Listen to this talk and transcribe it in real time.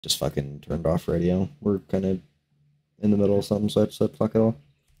just fucking turned off radio. We're kind of in the middle of something, so I just said fuck it all.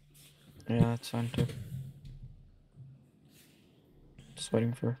 Yeah, that's fine too. Just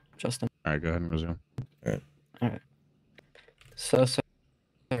waiting for Justin. All right, go ahead and resume. All right. All right. So,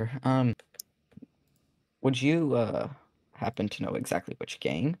 would you happen to know exactly which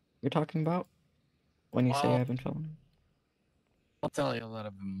gang you're talking about when you say you Well, haven't filmed? I'll tell you a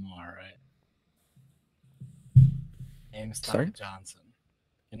little bit more, right? Name's Sorry? Tommy Johnson.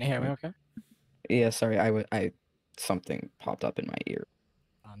 Can you hear me okay? Yeah, sorry, I something popped up in my ear.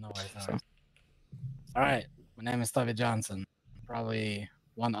 Oh, no worries, no So, worries. All right, my name is Tommy Johnson. Probably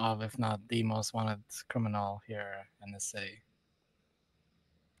one of, if not the most wanted criminal here in the city.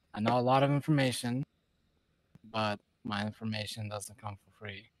 I know a lot of information, but my information doesn't come for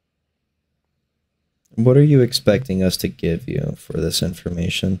free. What are you expecting us to give you for this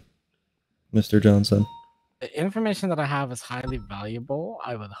information, Mr. Johnson? The information that I have is highly valuable.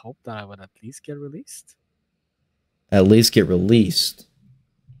 I would hope that I would at least get released. At least get released.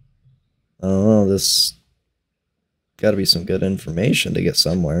 I don't know, this got to be some good information to get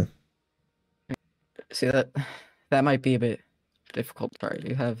somewhere. see that might be a bit difficult. Sorry, do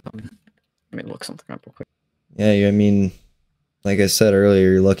you have let me look something up real quick. Yeah, I mean, like I said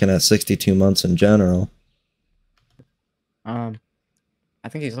earlier, you're looking at 62 months in general. I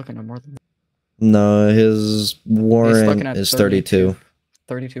think he's looking at more than that. No, his He's warrant looking at is 32.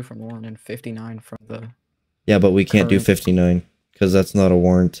 32 from warrant and 59 from the. Yeah, but we can't do current- 59 because that's not a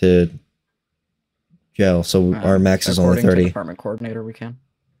warranted jail. So our max is only according to 30. department coordinator, we can.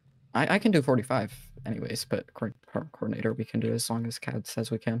 I can do 45 anyways, but according to department coordinator, we can do as long as CAD says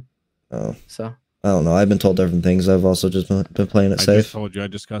we can. Oh, So. I don't know. I've been told different things. I've also just been playing it I safe. just told you. I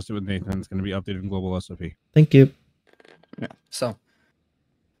discussed it with Nathan. It's going to be updated in Global SOP. Thank you. Yeah. So.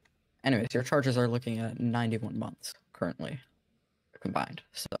 Anyways, your charges are looking at 91 months currently combined.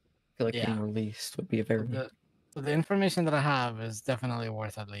 So I feel like being released would be a very. The information that I have is definitely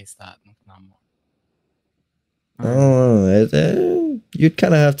worth at least that, if not more. I don't know. You'd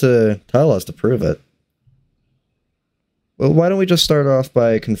kind of have to tell us to prove it. Well, why don't we just start off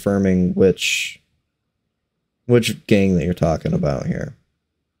by confirming which gang that you're talking about here?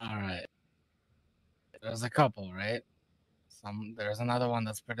 All right. There's a couple, right? There's another one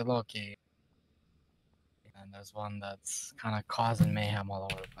that's pretty low key, and there's one that's kind of causing mayhem all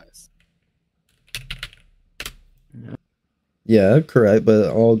over the place. Yeah, correct.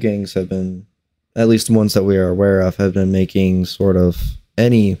 But all gangs have been, at least the ones that we are aware of, have been making sort of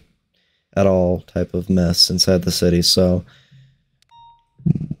any at all type of mess inside the city. So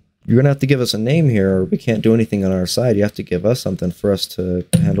you're gonna have to give us a name here, or we can't do anything on our side. You have to give us something for us to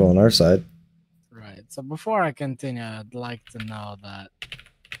handle on our side. Right. So before I continue, I'd like to know that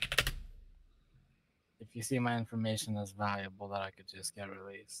if you see my information as valuable, that I could just get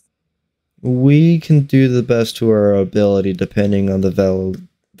released. We can do the best to our ability, depending on the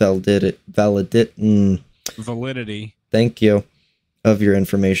validity. Thank you, of your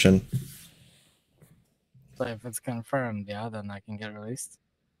information. So if it's confirmed, yeah, then I can get released.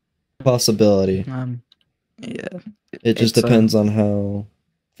 Possibility. Yeah. It just depends on how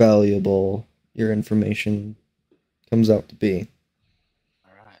valuable your information comes out to be.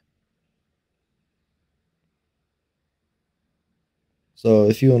 All right. So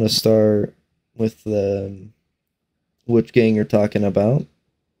if you want to start with which gang you're talking about.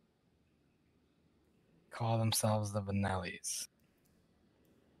 Call themselves the Venellies.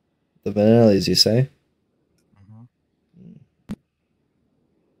 The Venellies, you say?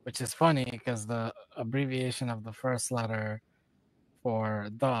 Which is funny because the abbreviation of the first letter for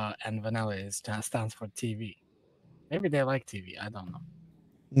the and Venellies stands for TV. Maybe they like TV. I don't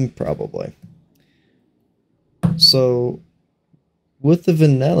know. Probably. So, with the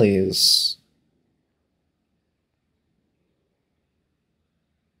Venellies,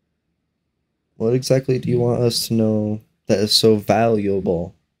 what exactly do you want us to know that is so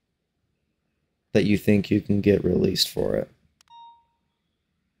valuable that you think you can get released for it?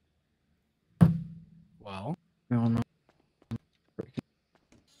 Well,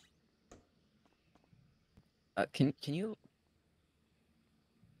 Can you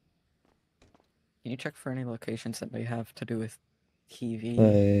check for any locations that may have to do with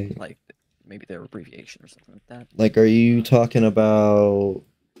TV, like maybe their abbreviation or something like that? Like, are you talking about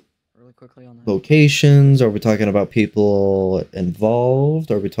really quickly on that? Locations? Are we talking about people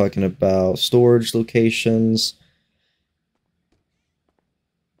involved? Are we talking about storage locations?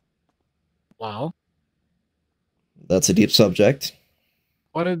 Well, that's a deep subject.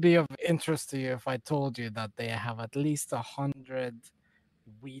 Would it be of interest to you if I told you that they have at least 100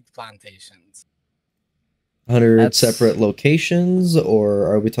 weed plantations? 100 That's separate locations, or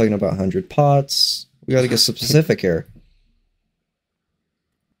are we talking about 100 pots? We got to get specific here.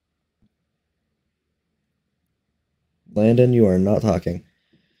 Landon, you are not talking.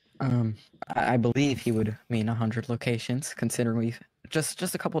 I believe he would mean 100 locations, considering we've just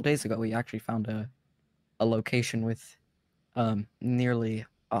a couple days ago we actually found a location with nearly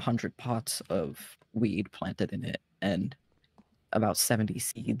 100 pots of weed planted in it and about 70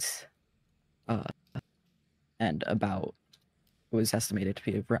 seeds, and about it was estimated to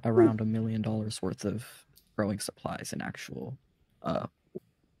be around $1 million worth of growing supplies and actual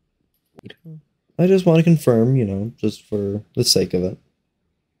weed. I just want to confirm, just for the sake of it.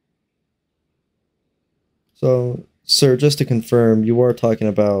 So, sir, just to confirm, you are talking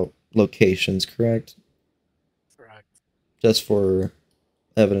about locations, correct? Correct. Just for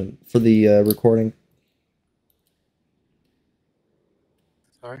for the recording.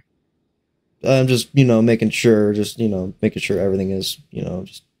 Sorry. I'm just, making sure, making sure everything is,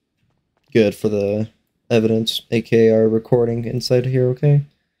 just good for the evidence, aka our recording inside here, okay?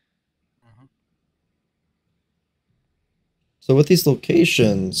 Mhm. So with these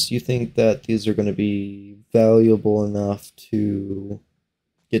locations, you think that these are going to be valuable enough to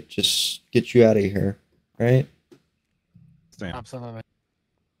get you out of here, right? Sam, Absolutely.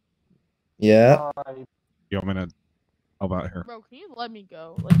 Yeah, you want me to help out here? Bro, can you let me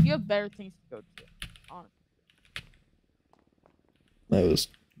go? Like, you have better things to go to. Honestly. I was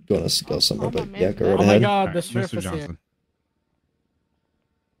going to go somewhere, I'm a but man yeah, for go that. right Oh my ahead. God, All the right, sheriff Mr. is here. Johnson.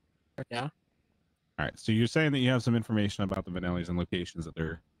 Yeah. All right, so you're saying that you have some information about the Venellies and locations that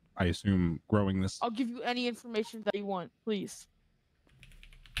they're, I assume, growing this I'll give you any information that you want, please.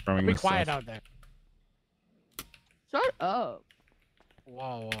 Be quiet stuff. out there. Shut up.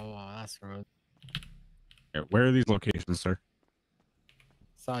 Whoa, whoa, whoa, that's rude. Here, where are these locations, sir?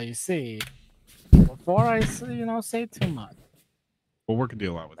 So you see, before I say too much. We'll work a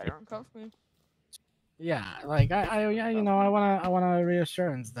deal out with Better you. handcuff me. Yeah, like I I wanna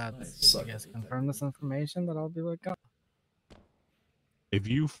reassurance that if Suck you guys it. confirm this information, that I'll be like, oh, If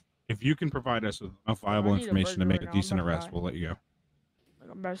you can provide us with enough I viable need a information to burger make right a now. I'm decent about to arrest, die. we'll let you go. Like,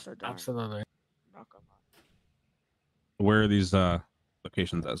 I'm about to start dying. absolutely. Not gonna lie. Where are these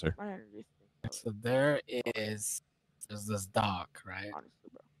locations at, sir? My energy stinks, So there's this dock, right? honestly,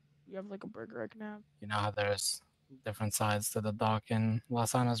 bro. You have like a burger I can have? You know how there's different sides to the dock in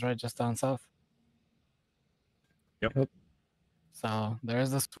Los Angeles, right? Just down south. Yep. So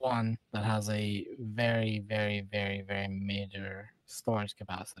there's this one that has a very, very, very, very major storage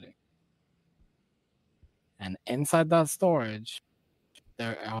capacity. And inside that storage,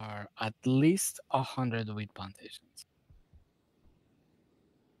 there are at least 100 weed plantations.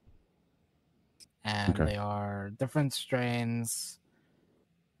 And Okay. they are different strains,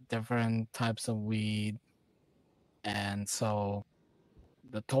 different types of weed. And so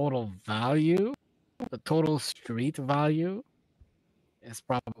the total value, the total street value is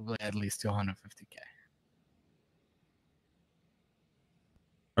probably at least 250K.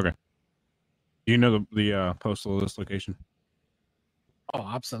 Do you know the postal of this location? Oh,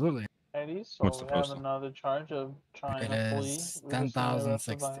 absolutely. Alrighty, so What's the we have postal? another charge of trying It to flee, is resisting arrest for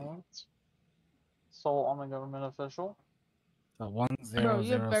 10,060. violence, assault on a government official. So Bro,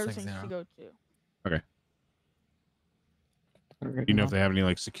 you have better 10060. things to go to. Do you know if they have any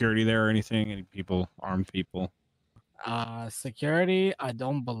like security there or anything? Any people, armed people? Security, I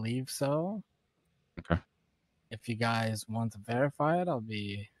don't believe so. Okay. If you guys want to verify it, I'll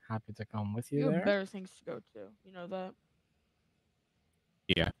be happy to come with you You have there. better things to go to. You know that?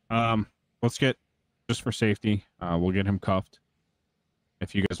 Yeah. Let's get, just for safety, we'll get him cuffed.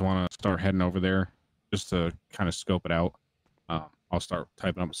 If you guys want to start heading over there, just to kind of scope it out, I'll start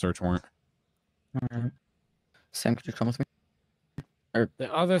typing up a search warrant. Alright. Sam, could you come with me?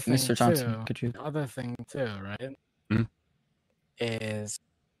 The other thing, Mr. Johnson, too, could you? the other thing too, right? Mhm. Is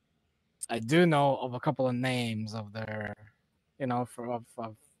I do know of a couple of names of their,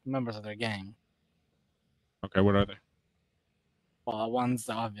 of members of their gang. Okay, what are they? Well, one's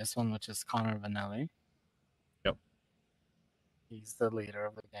the obvious one, which is Connor Venellie. Yep. He's the leader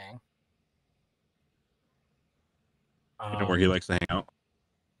of the gang. You know where he likes to hang out?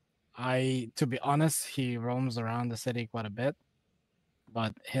 To be honest, he roams around the city quite a bit,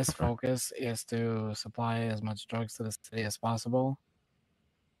 but his Okay. focus is to supply as much drugs to the city as possible.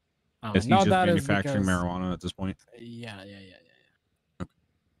 Is he no, just that is manufacturing because marijuana at this point? yeah.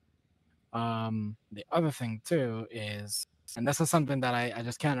 The other thing too is, and this is something that I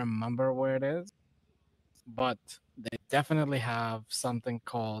just can't remember where it is, but they definitely have something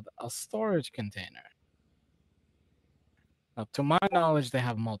called a storage container. Now, to my knowledge, they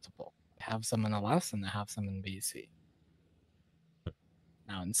have multiple. have some in LS and they have some in BC.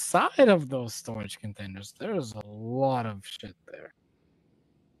 Now, inside of those storage containers, there's a lot of shit there.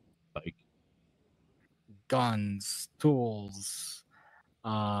 Like, Guns, tools,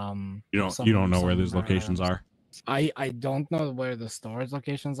 you don't know where those locations are. I don't know where the storage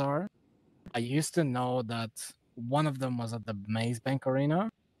locations are. I used to know that one of them was at the Maze Bank Arena,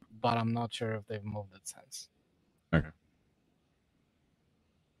 but I'm not sure if they've moved it since. Okay.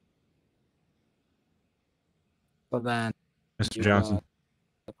 So then, Mr. Johnson,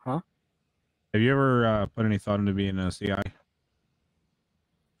 huh? have you ever put any thought into being a CI?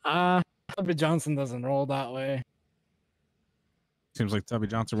 Tubby Johnson doesn't roll that way. Seems like Tubby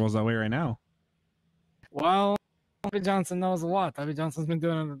Johnson rolls that way right now. Well, Tubby Johnson knows a lot. Tubby Johnson's been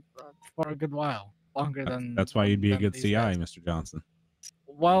doing it for a good while, longer than. That's why you'd be a than good these CI, guys. Mr. Johnson.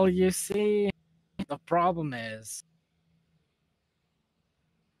 Well, you see, the problem is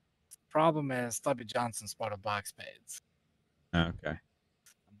Tubby Johnson's part of Black Spades. Okay.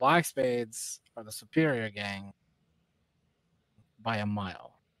 Black Spades are the superior gang by a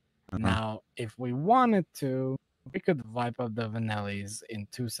mile. Now, if we wanted to, we could wipe up the Venellies in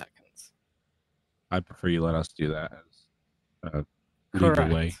 2 seconds. I'd prefer you let us do that as legal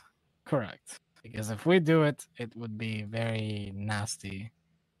way. Correct. Because if we do it, it would be very nasty.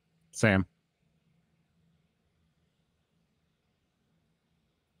 Sam.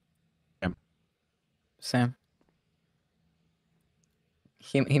 Sam.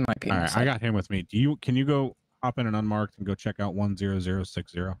 He might be. All right, I got him with me. Can you go hop in an unmarked and go check out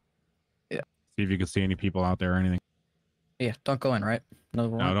 10060? Yeah. See if you can see any people out there or anything. Yeah, don't go in, right? No,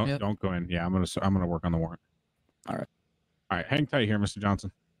 don't go in. Yeah, I'm gonna work on the warrant. All right, hang tight here, Mr.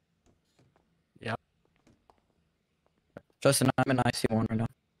 Johnson. Yep. Justin, I'm in IC1 right now.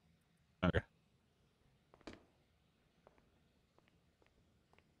 Okay.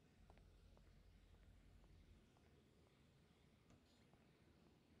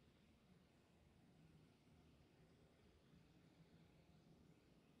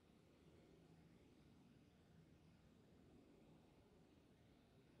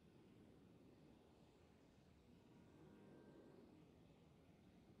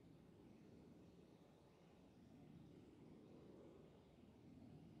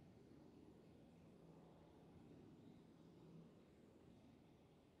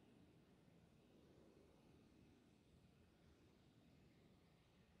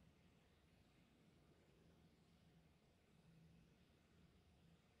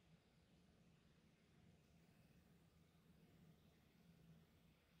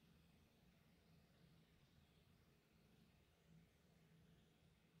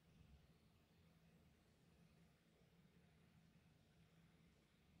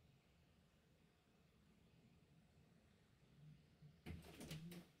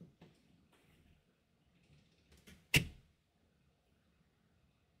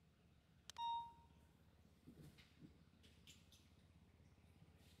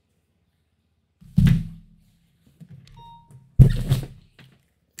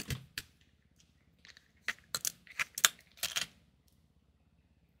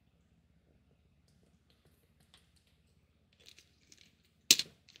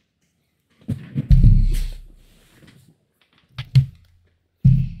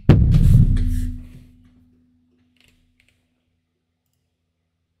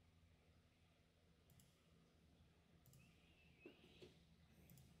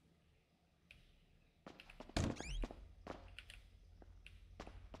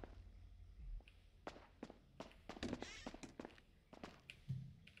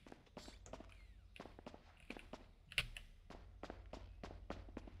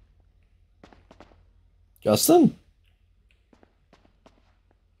 Justin?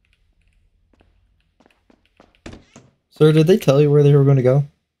 Sir, did they tell you where they were going to go?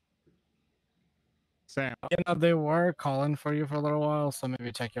 Sam. You know, they were calling for you for a little while, so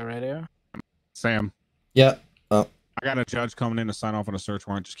maybe check your radio. Sam. Yeah. Oh. I got a judge coming in to sign off on a search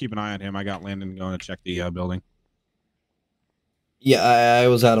warrant. Just keep an eye on him. I got Landon going to check the building. Yeah, I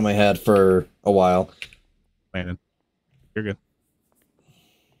was out of my head for a while. Landon, you're good.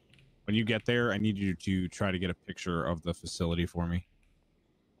 When you get there, I need you to try to get a picture of the facility for me.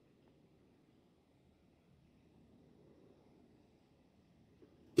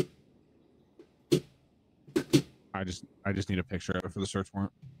 I just need a picture of it for the search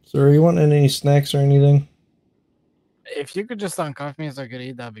warrant. Sir, you want any snacks or anything? If you could just uncuff me so I could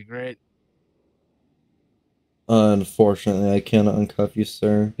eat, that'd be great. Unfortunately, I cannot uncuff you,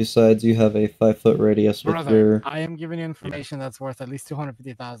 sir. Besides, you have a 5-foot radius with Brother, your... I am giving you information that's worth at least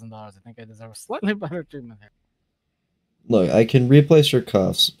 $250,000. I think I deserve slightly better treatment here. Look, I can replace your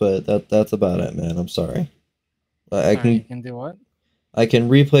cuffs, but that's about it, man. I'm sorry. I Sorry, you can can do what? I can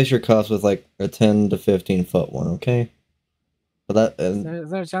replace your cuffs with like a 10 to 15 foot one, okay? But that and Is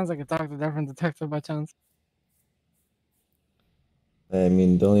there a chance I could talk to a different detective by chance? I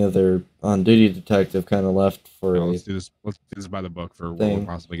mean the only other on duty detective kind of left for No, a let's do this. Let's do this by the book for what we're thing.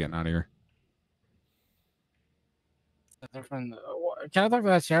 possibly getting out of here. A different. Can I talk to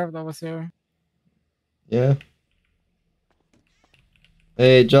that sheriff that was here? Yeah.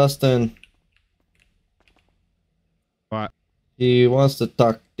 Hey, Justin. But He wants to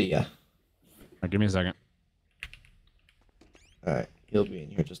talk to you. give me a second. All right, he'll be in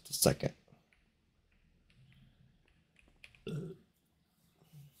here just a second.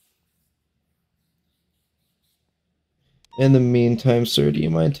 In the meantime, sir, do you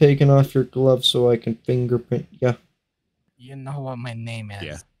mind taking off your gloves so I can fingerprint you? You know what my name is.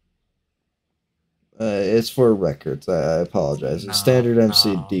 Yeah. It's for records. I apologize. It's No, standard no.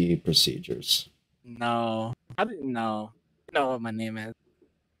 MCD procedures. No. How do you know? You know what my name is.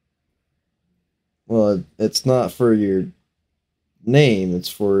 Well, it's not for your name. It's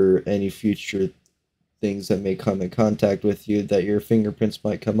for any future things that may come in contact with you that your fingerprints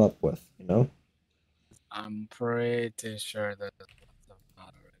might come up with, you know? I'm pretty sure that that's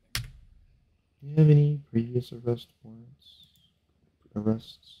about already. Do you have any previous arrest warrants?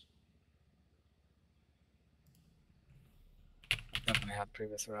 Arrests? I've definitely had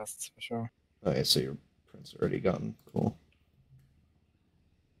previous arrests for sure. Okay, so your prints are already gone. Cool.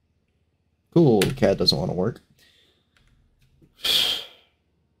 Cool, cat doesn't want to work.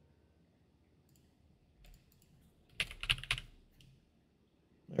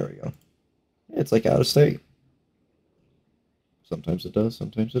 There we go. It's like out of state. Sometimes it does,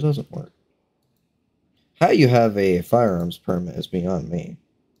 sometimes it doesn't work. How you have a firearms permit is beyond me.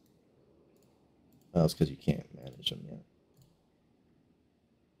 Oh, it's because you can't manage them yet.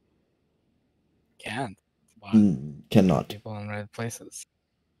 Can't. But Cannot. people in red places.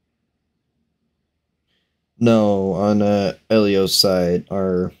 No, on Elio's side,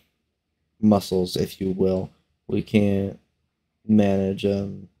 our muscles, if you will, we can't manage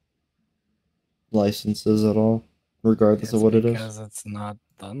licenses at all, regardless of what it is. Because it's not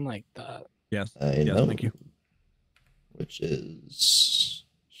done like that. Yes. I yes, know. thank you. Which is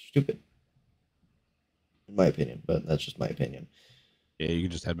stupid, in my opinion, but that's just my opinion. Yeah, you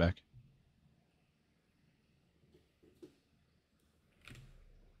can just head back.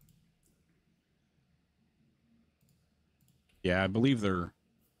 Yeah, I believe they're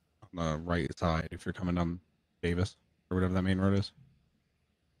on the right side if you're coming down Davis or whatever that main road is.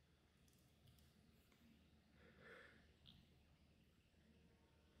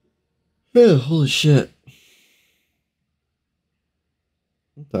 Yeah, holy shit.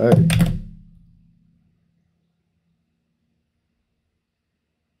 I'm tired.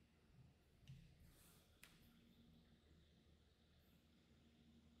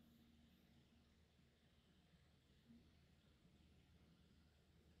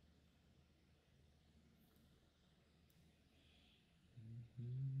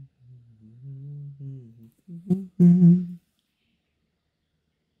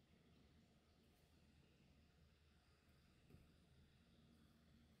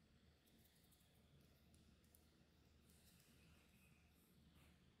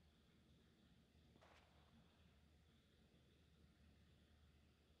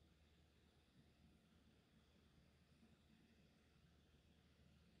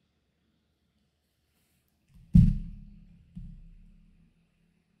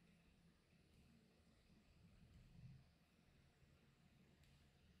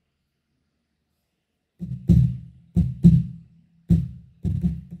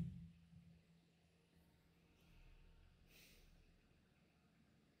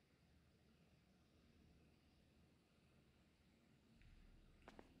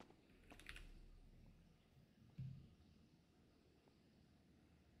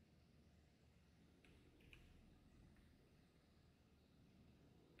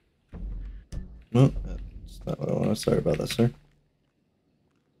 No, that's not what I want to. Sorry about that, sir.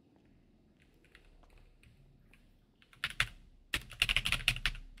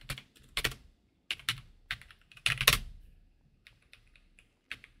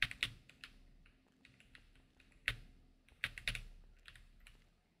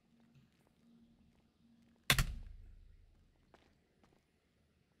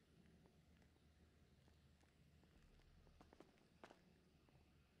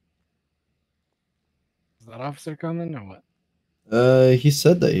 Is that officer coming or what? He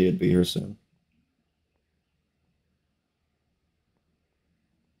said that he'd be here soon.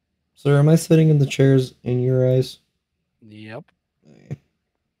 Sir, am I sitting in the chairs in your eyes? Yep.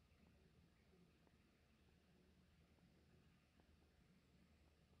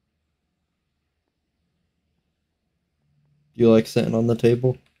 Do you like sitting on the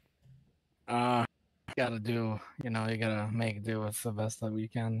table? Gotta do, you gotta make do with the best that we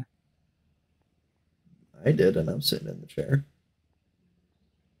can. I did, and I'm sitting in the chair.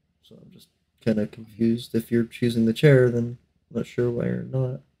 So I'm just kind of confused. If you're choosing the chair, then I'm not sure why you're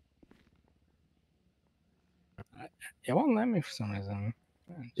not. It won't let me for some reason.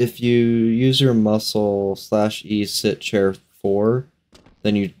 If you use your muscle /E sit chair 4,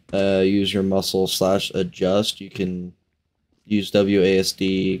 then you use your muscle /adjust. You can use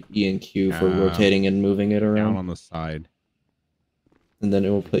WASD, E and Q for rotating and moving it Down around. on the side. And then it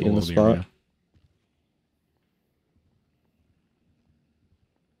will put you in the Below the spot. arena.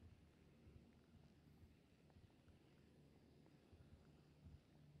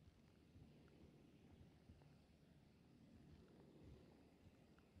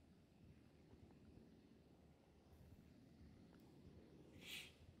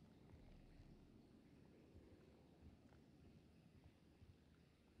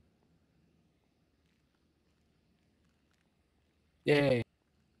 Yay.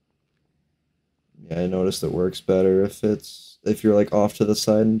 Yeah, I noticed it works better if you're like off to the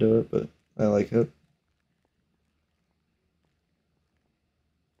side and do it, but I like it.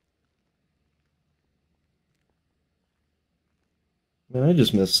 Man, I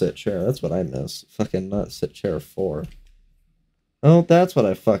just miss sit chair. That's what I miss. Fucking not sit chair 4. Oh, that's what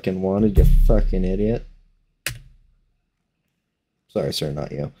I fucking wanted, you fucking idiot. Sorry, sir,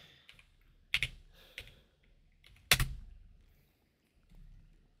 not you.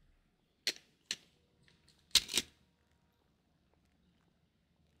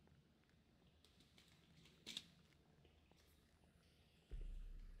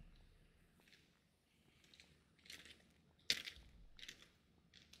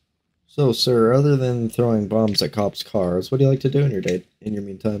 So, sir, other than throwing bombs at cops' cars, what do you like to do in your day, in your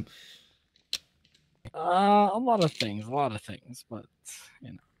meantime? A lot of things, but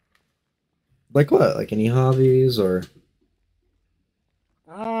Like what? Like any hobbies or?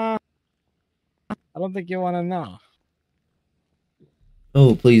 I don't think you want to know.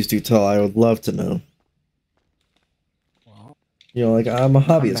 Oh, please do tell. I would love to know. Well, You know, like I'm a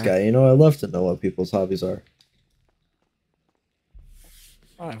hobbyist back. guy. You know, I love to know what people's hobbies are.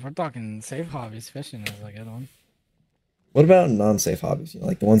 if we're talking safe hobbies, fishing is a good one. What about non-safe hobbies? You know,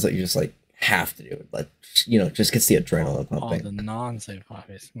 like the ones that you just like have to do. Like, you know, just gets the adrenaline All pumping. the non-safe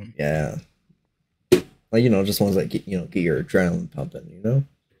hobbies. Yeah. Like, you know, just ones that get your adrenaline pumping, you know?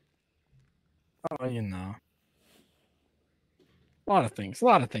 Oh, a lot of things.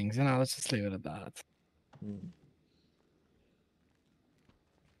 Let's just leave it at that.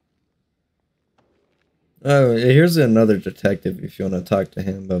 Oh, here's another detective if you want to talk to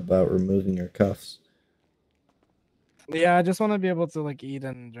him about removing your cuffs. Yeah, I just want to be able to eat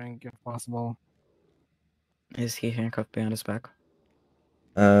and drink if possible. Is he handcuffed behind his back?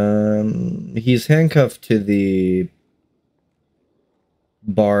 He's handcuffed to the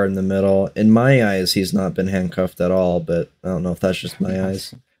bar in the middle. In my eyes, he's not been handcuffed at all, but I don't know if that's just my Yeah,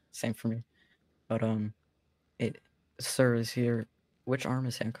 eyes. Same for me. But sir, is here? Which arm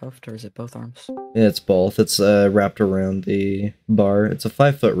is handcuffed, or is it both arms? Yeah, it's both. It's wrapped around the bar. It's a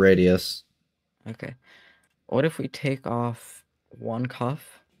 5-foot radius. Okay. What if we take off one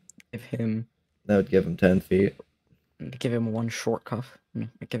cuff, give him That would give him 10 feet. one short cuff,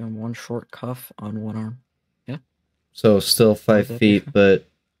 give him one short cuff on one arm? Yeah. So still 5 that feet, be- but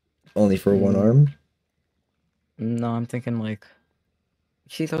only for one arm. No, I'm thinking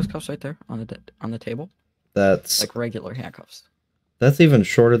see those cuffs right there on the table? That's Like regular handcuffs. That's even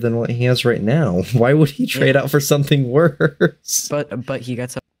shorter than what he has right now. Why would he trade out for something worse? But he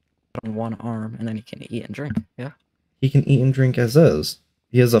gets up on one arm and then he can eat and drink. Yeah. He can eat and drink as is.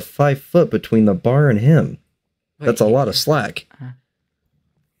 He has a 5 foot between the bar and him. That's a lot of slack.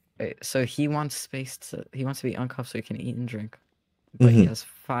 So he wants space he wants to be uncuffed so he can eat and drink. But he has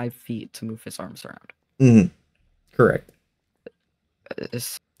 5 feet to move his arms around. Correct.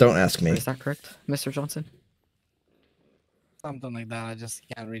 Don't ask me. Is that correct, Mr. Johnson? Something like that. I just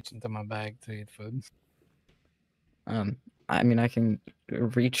can't reach into my bag to eat food. I mean, I can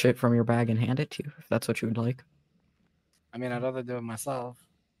reach it from your bag and hand it to you if that's what you would like. I mean, I'd rather do it myself.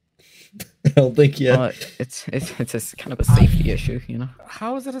 I don't think yet. It's a kind of a safety issue, you know.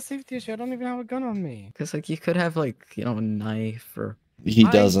 How is it a safety issue? I don't even have a gun on me. Because you could have a knife or. He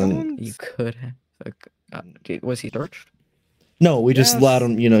doesn't. You could have. Was he searched? No, we just allowed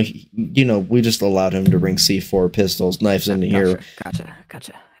him. We just allowed him to bring C4 pistols, knives into here.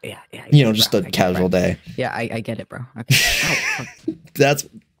 Gotcha. Yeah. I You get know, it, just bro. a I get it, casual bro. day. Yeah, I get it, bro. Okay. Oh, fuck.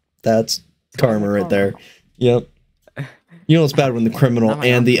 That's karma right there. Yep. You know it's bad when the Yeah, criminal now my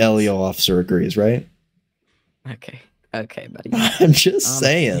and arm the hurts. LEO officer agrees, right? Okay, buddy. I'm just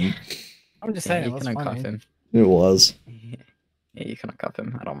saying. I'm just Yeah, saying, you it was can uncuff funny. him. It was. Yeah, you can uncuff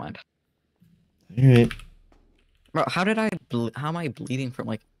him. I don't mind. All right. Bro, how am I bleeding from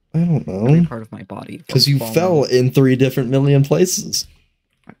like I don't every know. part of my body? Because from you falling? fell in 3 different million places.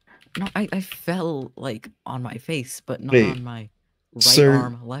 No, I fell like on my face, but not Wait, on my right sir.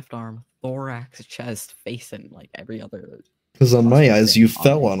 arm, left arm, thorax, chest, face, and like every other. Because on Lots my of eyes, things you on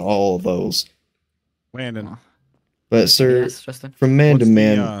fell me. on all of those. Landon, Oh, But sir, yes, Justin. from man what's to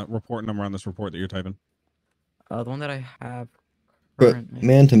man, the report number on this report that you're typing? The one that I have but currently.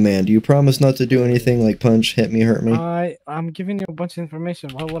 man to man, do you promise not to do anything like punch, hit me, hurt me, I'm giving you a bunch of information.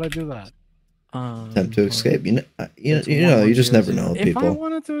 Why would I do that? attempt to escape? You know, It's you just never 1100. know, If I people.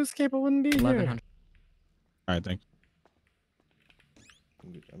 wanted to escape, I wouldn't be here. 1100. All right, thanks.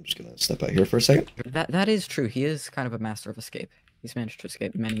 I'm just gonna step out here for a second. That is true. He is kind of a master of escape. He's managed to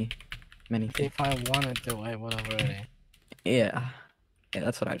escape many things. If I wanted to, I would have already. Yeah,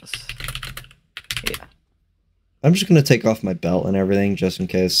 that's what I just. Yeah. I'm just gonna take off my belt and everything, just in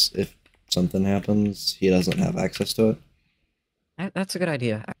case if something happens, he doesn't have access to it. That's a good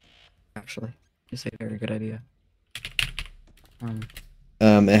idea, actually. It's a very good idea.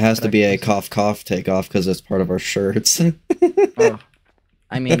 It has But to I be a suppose- cough take off because it's part of our shirts. Oh,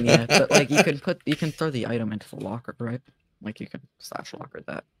 I mean, yeah, but like you can throw the item into the locker, right? Like you can slash locker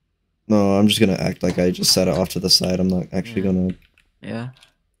that. No, I'm just gonna act like I just set it off to the side. I'm not actually Yeah. gonna. Yeah.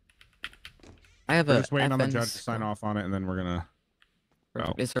 I have We're a. just waiting on the FN judge to sign off on it, and then we're gonna.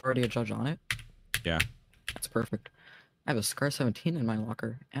 Perfect. Oh. Is there already a judge on it? Yeah. That's perfect. I have a Scar 17 in my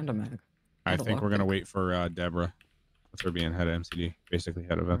locker and a mag. I And a think we're gonna lockpick. wait for Deborah. That's her being head of MCD, basically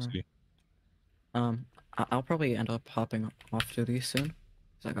head of Alright. MCD. I'll probably end up hopping off duty soon.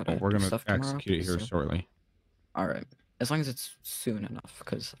 'Cause I gotta Well, we're do gonna stuff tomorrow. execute it here so- shortly. All right, as long as it's soon enough,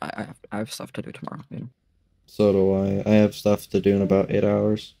 because I have stuff to do tomorrow. You know. So do I. I have stuff to do in about 8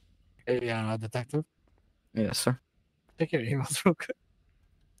 hours. Hey, detective, Yes, sir. check your emails real quick.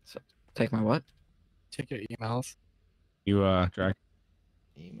 Take my what? Check your emails. You Jack.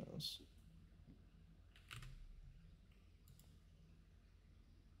 Emails.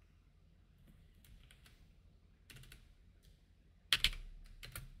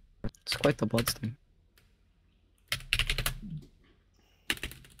 It's quite the bloodstain.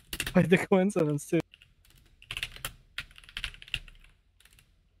 Quite the coincidence too.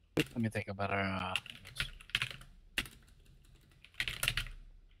 Let me take a better image.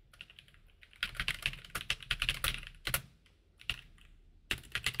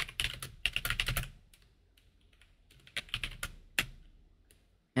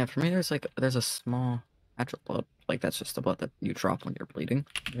 Yeah, for me, there's a small patch of blood. Like that's just the blood that you drop when you're bleeding,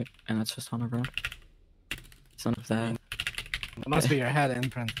 right? And that's just on the ground. It's none of that. It must be your head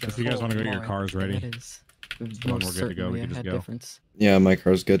imprint. If you guys want to go get your cars ready, That is when most we're good to go, we certainly can a just head go. difference. Yeah, my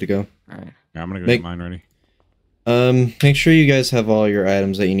car's good to go. All right. yeah, I'm gonna go Make- get mine ready. Make sure you guys have all your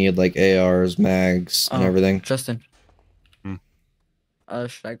items that you need, like ARs, mags, and Oh, everything. Justin. Hmm.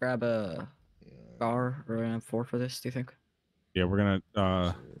 Should I grab a SCAR or an M4 for this? Do you think? Yeah, we're gonna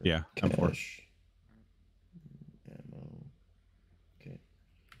yeah, M4. Cash. Ammo. Okay.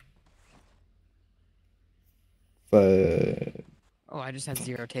 Oh, I just had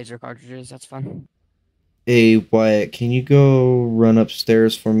 0 taser cartridges. That's fun. Hey, Wyatt, can you go run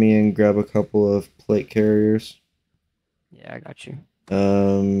upstairs for me and grab a couple of plate carriers? Yeah, I got you.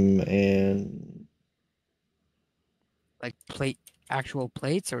 And Like actual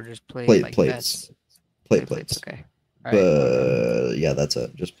plates, or just plates. vests? Plate plates. Okay. All right. Yeah, that's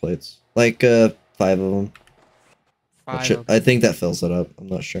it. Just plates. Like 5 of them. Five. I Okay. think that fills it up. I'm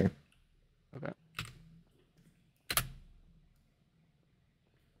not sure. Okay.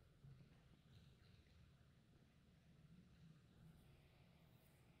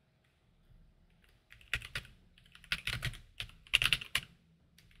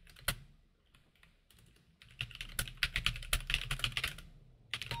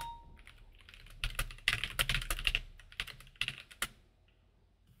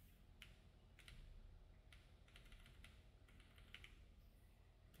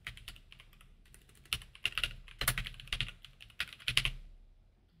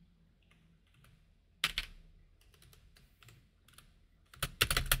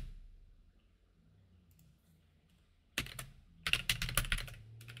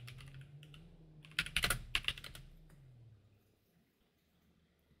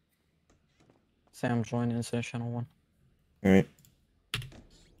 Sam, join in channel 1. All right.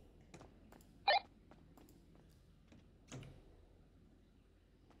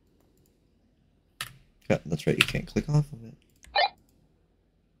 That's right, you can't click off of it.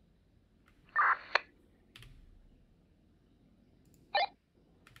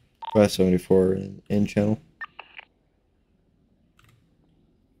 $5.74 in channel.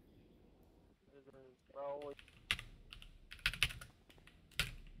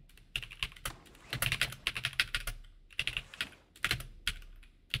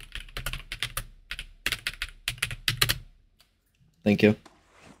 Thank you.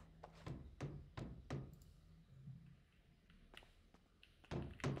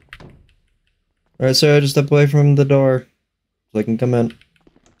 Alright, Sarah, just step away from the door so I can come in.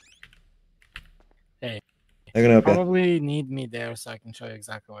 Hey. I can help you. Probably need me there so I can show you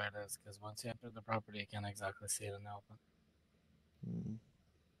exactly where it is, because once you enter the property, you can't exactly see it in the open.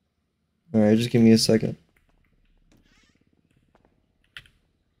 Alright, just give me a second.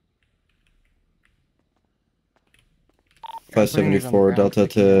 $5.74 Delta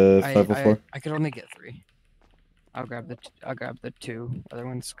to 504. I could only get 3. I'll grab the 2 other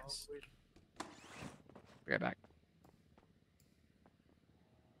ones. Be right back.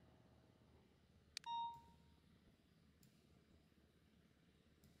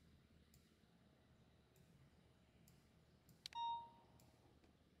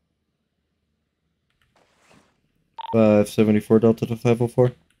 $5.74 Delta to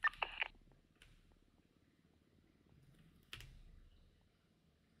 504.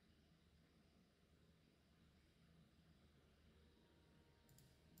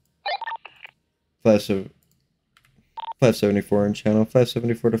 $5.74 in channel.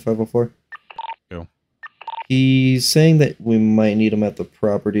 5.74 to 504. Go. He's saying that we might need him at the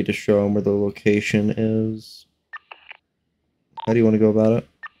property to show him where the location is. How do you want to go about it?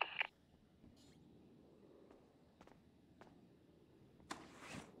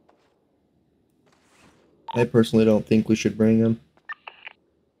 I personally don't think we should bring him.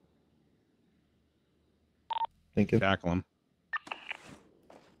 Thank you. Tackle him.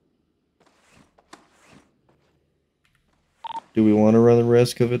 Do we want to run the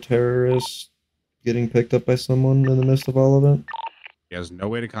risk of a terrorist getting picked up by someone in the midst of all of it? He has no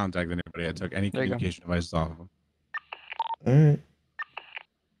way to contact anybody. I took any There you go. communication devices off of him. Alright.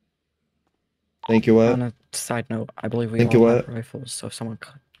 Thank you, Wyatt. On a side note, I believe we Thank you, all have Wyatt. rifles, so if someone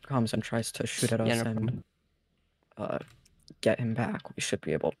comes and tries to shoot at us Yeah, no and get him back, we should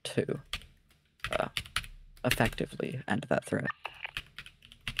be able to effectively end that threat.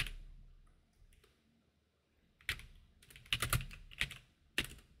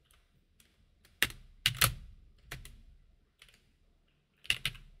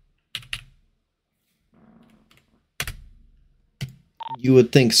 You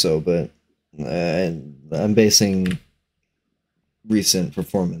would think so, but I'm basing recent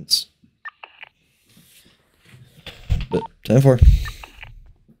performance. But 10-4.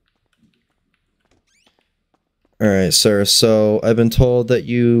 Alright, sir. So I've been told that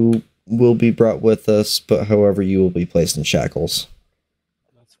you will be brought with us, but however, you will be placed in shackles.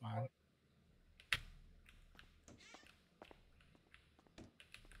 That's fine.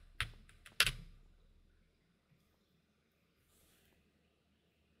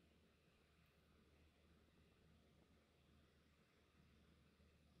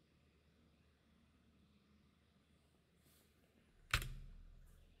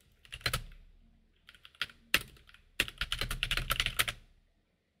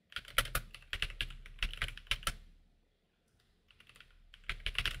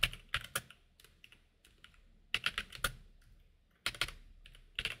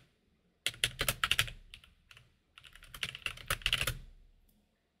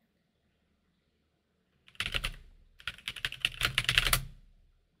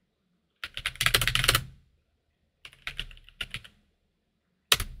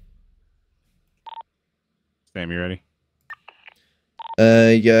 Sam, you ready?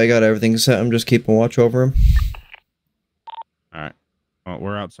 Yeah, I got everything set. I'm just keeping watch over him. All right. Well,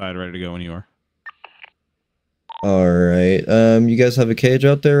 we're outside, ready to go when you are. Alright. You guys have a cage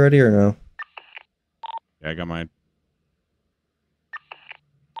out there ready or no? Yeah, I got mine.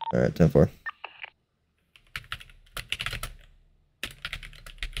 Alright, 10-4.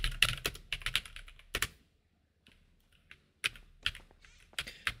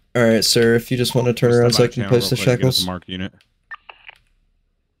 Alright, sir, if you just want to turn around so I can place the shackles. Mark unit.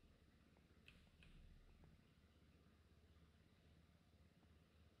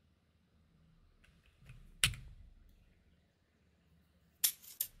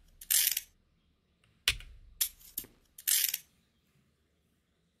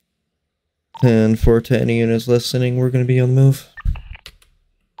 And to any units listening, we're going to be on the move.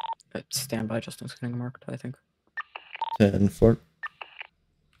 Stand by, Justin's getting marked, I think. 10-4.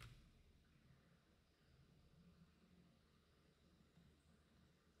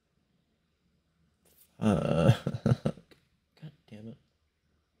 God damn it.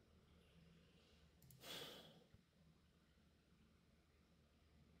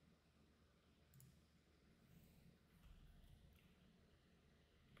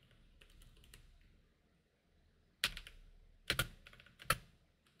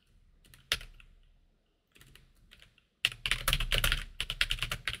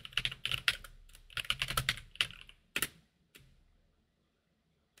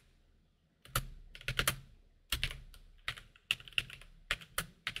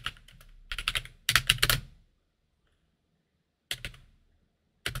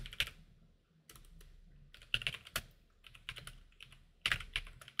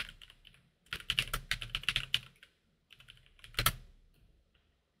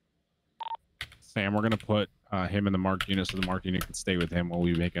 Sam, we're gonna put him in the marked unit so the marked unit can stay with him while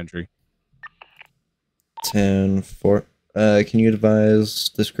we make entry. 10-4. Can you advise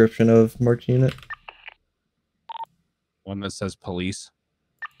description of marked unit? One that says police.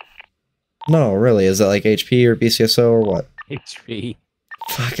 No, really. Is that like HP or BCSO or what? HP.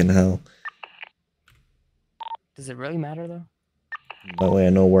 Fucking hell. Does it really matter though? That way I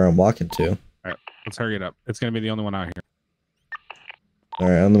know where I'm walking to. All right, let's hurry it up. It's gonna be the only one out here.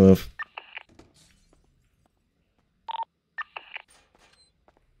 Alright, on the move.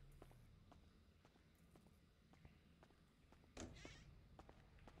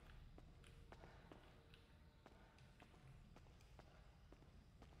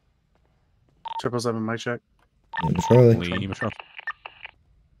 Triple seven, mic check. Lima Charlie. Lima Charlie.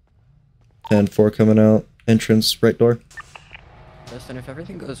 10-4 coming out. Entrance, right door. Listen, if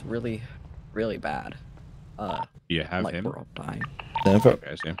everything goes really, really bad, You have like him. we're all dying. 10-4.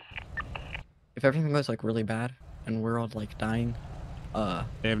 Okay, Sam. If everything goes like really bad and we're all like dying,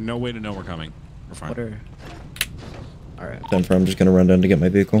 They have no way to know we're coming. We're fine. what are? All right. 10-4, I'm just gonna run down to get my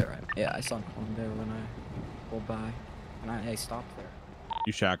vehicle. All right. Yeah, I saw one there when I pulled by, and I stopped there.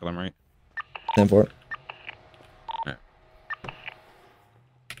 You shackle him, right? 10-4. Alright.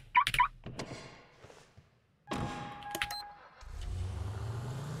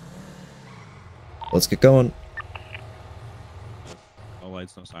 Let's get going. No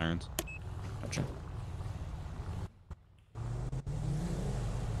lights, no sirens. Gotcha.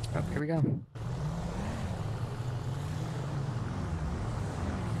 Oh, here we go.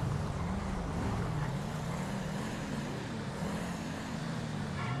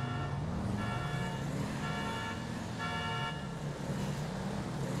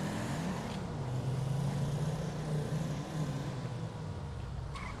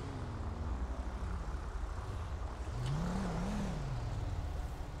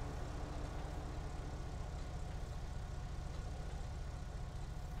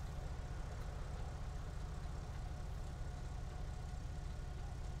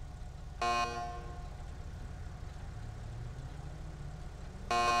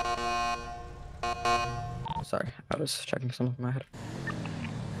 Sorry, I was checking something in my head.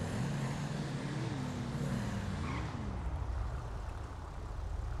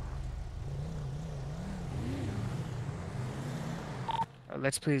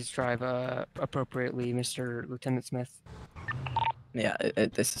 Let's please drive appropriately, Mr. Lieutenant Smith. Yeah,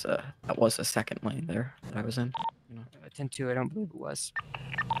 this is that was a second lane there that I was in. You know, 10-2, I don't believe it was.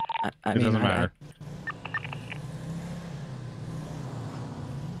 I It mean, doesn't matter.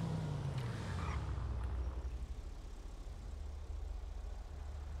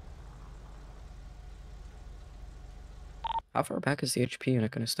 How far back is the HP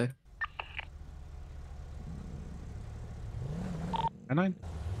unit gonna stay? And I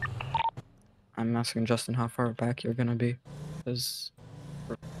I'm asking Justin how far back you're gonna be, because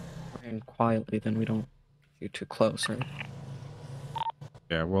we're in quietly, then we don't get too close, right?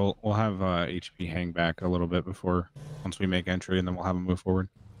 yeah, we'll have HP hang back a little bit before once we make entry, and then we'll have him move forward.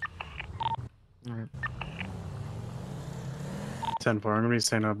 All right. 10-4. I'm gonna be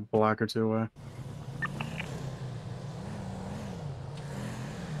staying a block or two away.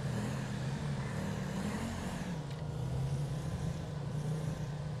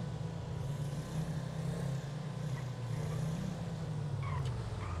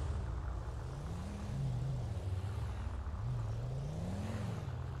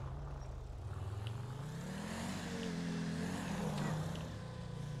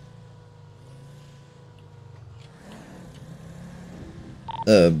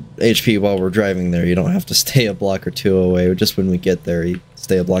 HP while we're driving there, you don't have to stay a block or two away. Just when we get there, you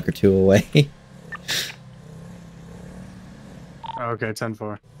stay a block or two away. Okay,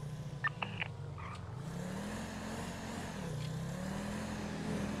 10-4.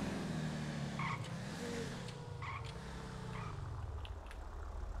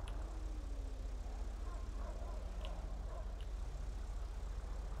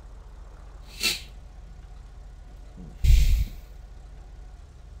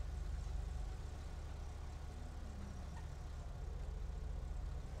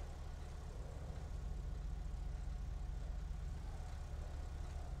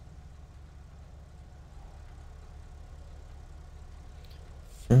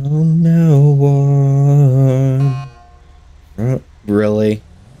 From now on. Really?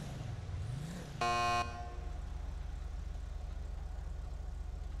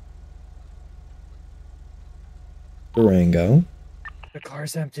 Durango. The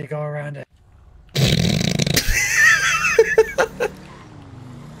car's empty. Go around it.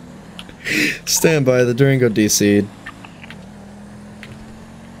 Stand by, the Durango DC'd.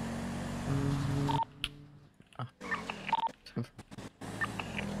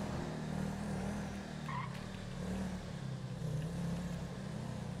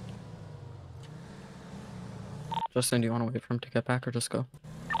 Justin, do you want to wait for him to get back or just go?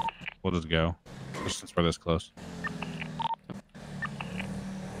 We'll just go. Just since we're this close.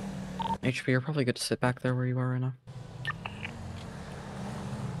 HP, you're probably good to sit back there where you are right now.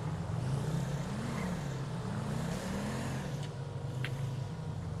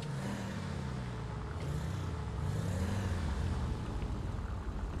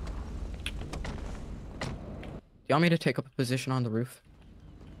 Do you want me to take up a position on the roof?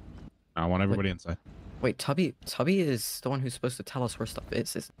 I want everybody inside. Wait, Tubby is the one who's supposed to tell us where stuff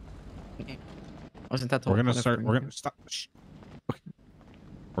is. Wasn't that the We're whole gonna point of start. bringing We're him? gonna stop. Shh. Okay.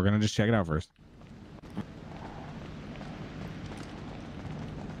 We're gonna just check it out first.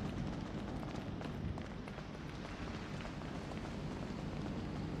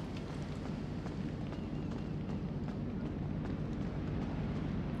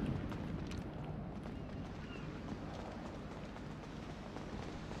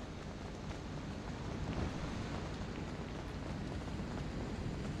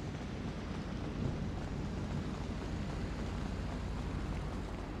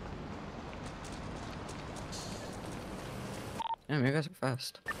 Yeah, you guys are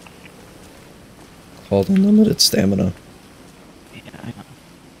fast. Called unlimited stamina. Yeah, I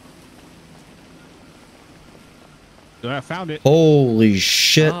know. I found it. Holy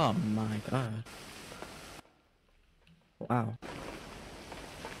shit. Oh my god. Wow.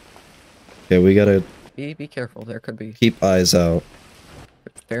 Okay, we gotta Be careful. There could be keep eyes out.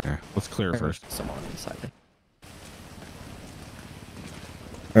 Yeah, let's clear it first. someone inside there.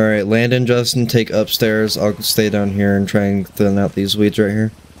 Alright, Landon, Justin, take upstairs. I'll stay down here and try and thin out these weeds right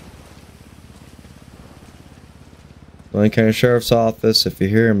here. Wayne County Sheriff's Office, if you're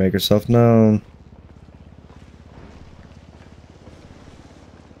here, make yourself known.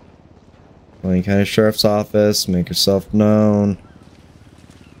 Wayne County Sheriff's Office, make yourself known.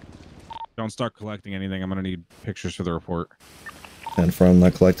 Don't start collecting anything. I'm gonna need pictures for the report. And from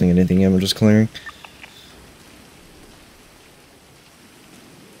not collecting anything, I'm just clearing.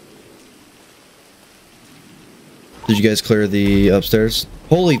 Did you guys clear the upstairs?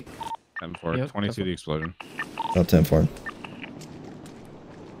 Holy... 10-4, Yep, 22 the explosion. Oh, 10-4.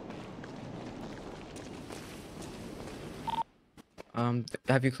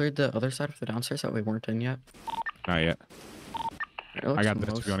 Have you cleared the other side of the downstairs that we weren't in yet? Not yet. It looks got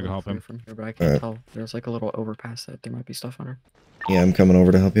this if you wanna go mostly help clear him. from here, but I can't Alright. tell. There's like a little overpass that there might be stuff under. Yeah, I'm coming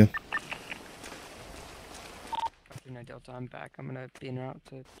over to help you. After night Delta, I'm back. I'm gonna be en route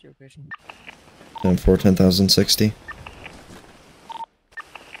to your location. 10-4, 10,060.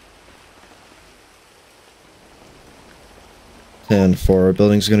 And our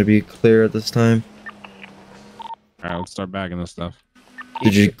building's gonna be clear at this time. Alright, let's start bagging this stuff.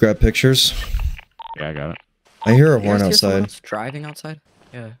 Did you grab pictures? Yeah, I got it. I hear a You guys horn hear someone outside. else driving outside?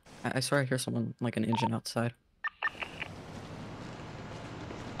 Yeah. I swear I hear someone, like an engine outside.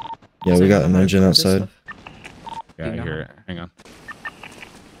 Yeah, Does we anyone got know an how to engine clear this outside. stuff? Yeah, You I know. hear it. Hang on.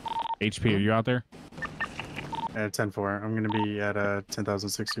 HP, are you out there? At 10-4. I'm gonna be at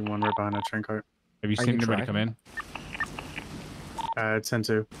 10,061 right behind that train cart. Have you Are seen you anybody come in? At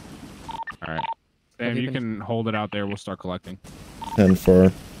 10-2. Alright. Sam, you you been- can hold it out there. We'll start collecting.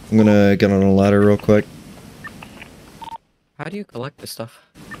 10-4. I'm gonna get on a ladder real quick. How do you collect this stuff?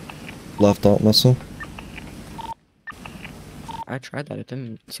 Left alt muscle. I tried that. It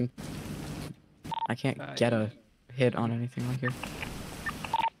didn't seem. I can't get a hit on anything like here.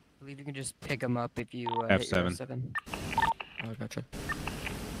 I believe you can just pick them up if you hit your F7. F7. Oh, gotcha.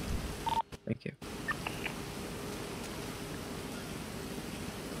 Thank you.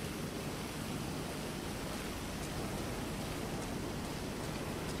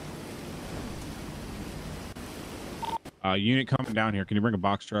 Unit coming down here. Can you bring a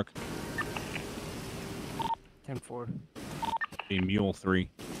box truck? 10-4. A Mule 3.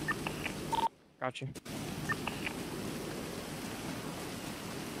 Gotcha.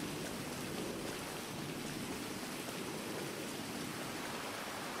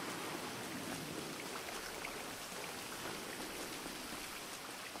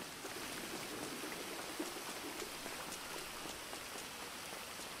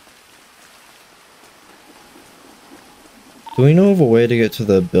 Do we know of a way to get to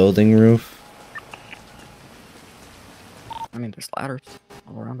the building roof? I mean, there's ladders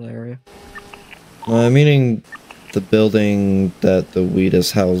all around the area. Meaning the building that the weed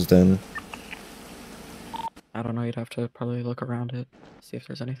is housed in. I don't know. You'd have to probably look around it, see if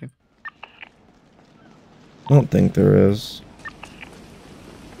there's anything. I don't think there is.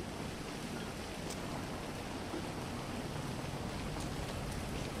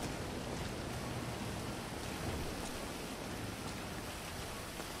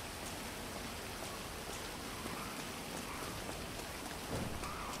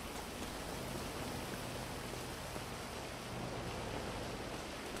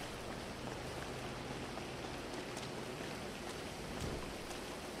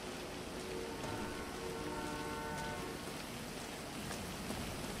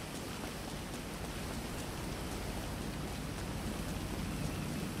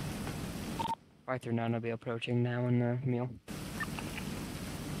 Arthur Nine will be approaching now in the meal.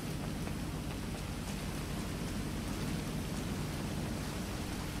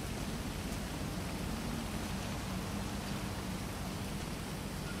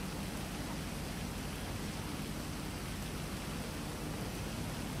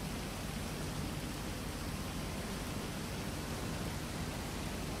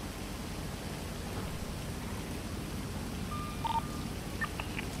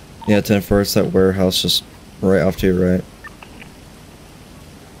 Yeah, 10-4, it's that warehouse just right off to your right.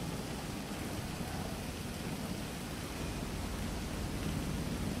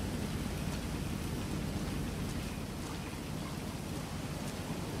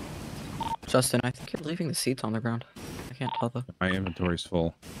 Justin, I think you're leaving the seats on the ground. I can't tell though. My inventory's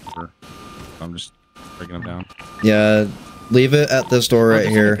full. I'm just breaking them down. Yeah, leave it at this door Oh, right there's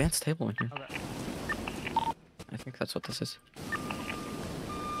an here. advanced table in here. I think that's what this is.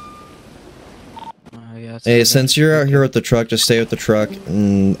 Yeah, it's an Hey, advanced since you're out table. here with the truck, just stay with the truck,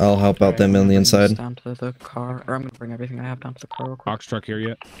 and I'll help out Alright, them I'm on the gonna bring this inside. down to the car, or I'm gonna bring everything I have down to the car real quick. Box truck here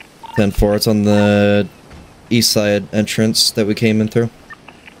yet? 10-4, it's on the east side entrance that we came in through.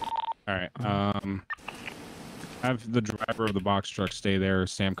 Alright, have the driver of the box truck stay there.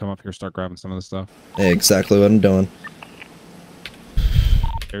 Sam, come up here, start grabbing some of the stuff. Hey, exactly what I'm doing.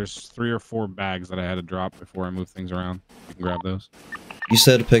 There's 3 or 4 bags that I had to drop before I move things around. You can grab those. You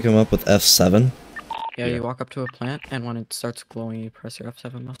said to pick him up with F7? Yeah, Yeah. you walk up to a plant, and when it starts glowing, you press your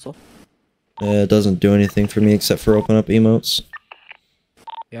F7 muscle. It doesn't do anything for me except for open up emotes.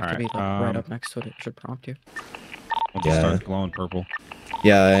 You have to be Alright, like, right up next to it. It should prompt you. Once it Yeah. starts glowing purple.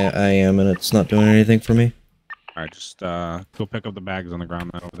 Yeah, I am, and it's not doing anything for me. Alright, just go pick up the bags on the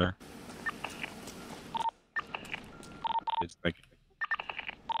ground mat over there. It's like,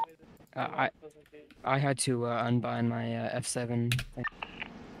 I had to unbind my F7 thing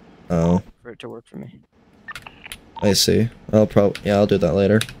Oh, for it to work for me. I see. I'll do that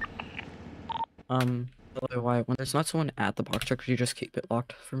later. By the way, Wyatt, when there's not someone at the box truck, could you just keep it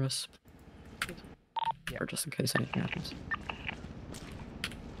locked for us? Yeah. Or just in case anything happens.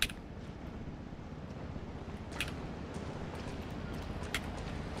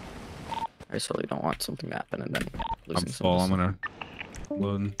 I certainly don't want something to happen and then we end up I'm losing some full. of I'm this. gonna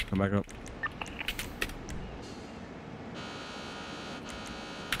load and come back up.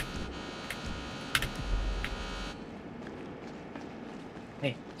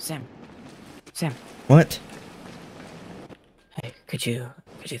 Hey, Sam. Sam. What? Hey, could you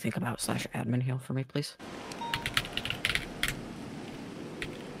think about /admin heal for me, please?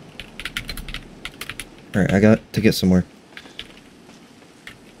 Alright, I got to get somewhere.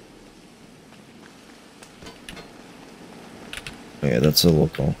 Okay, that's a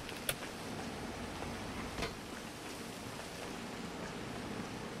local.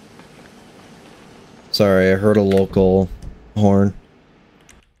 Sorry, I heard a local horn.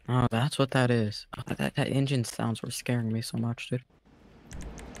 Oh, that's what that is. Oh, that engine sounds were scaring me so much, dude.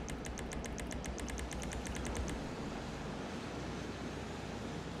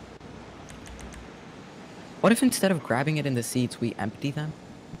 What if instead of grabbing it in the seeds, we empty them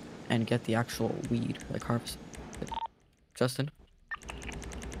and get the actual weed, like harvest it? Justin?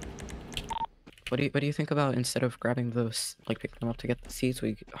 What do you think about instead of grabbing those, like picking them up to get the seeds,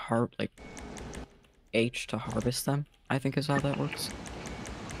 we H to harvest them? I think is how that works.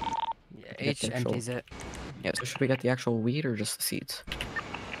 Yeah, To get H the actual- empties it. Yeah, so should we get the actual weed or just the seeds?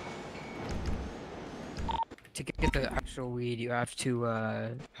 To get the actual weed, you have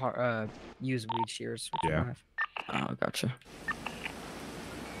to use weed shears. Which Yeah. I have. Oh, gotcha.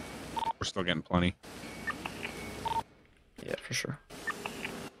 We're still getting plenty. Yeah, for sure.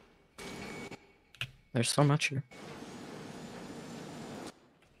 There's so much here.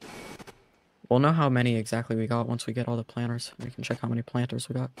 We'll know how many exactly we got once we get all the planters. We can check how many planters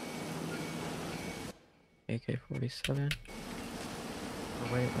we got. AK-47.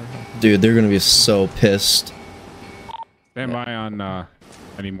 Oh, wait, Dude, they're gonna be so pissed. Stand by on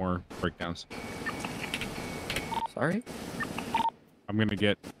any more breakdowns. Sorry? I'm gonna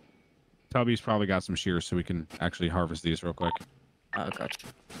get... Tubby's probably got some shears so we can actually harvest these real quick. Oh, gotcha.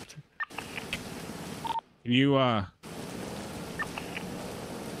 Can you,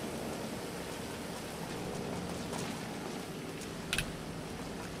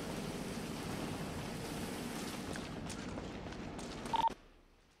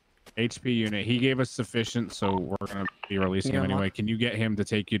 HP unit. He gave us sufficient, so we're gonna be releasing him anyway. Can you get him to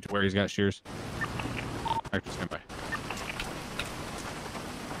take you to where he's got shears? Actor, stand by.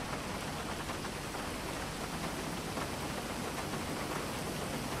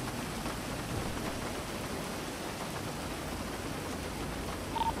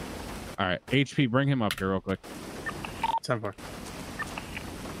 All right, HP, bring him up here real quick. 10-4.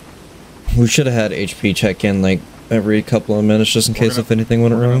 We should have had HP check in like every couple of minutes just in case if anything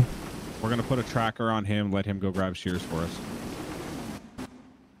went wrong. We're gonna put a tracker on him. Let him go grab shears for us.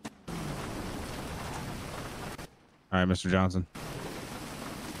 All right, Mr. Johnson.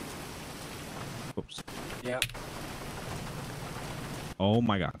 Oops. Yep. Oh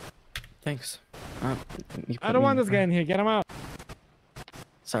my God. Thanks. I don't want this guy in here. Get him out.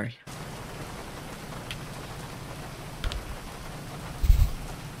 Sorry.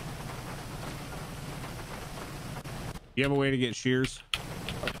 You have a way to get shears?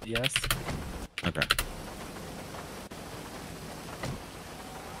 Yes. Okay.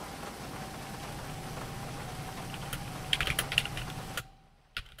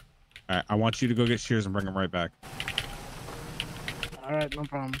 All right, I want you to go get shears and bring them right back. All right, no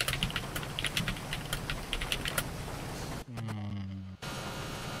problem.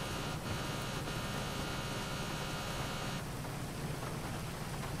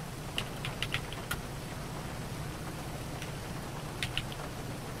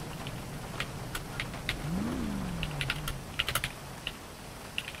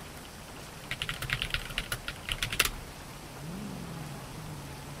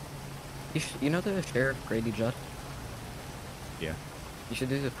 You know the Sheriff Grady Judd? Yeah. You should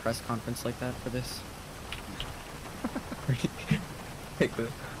do a press conference like that for this.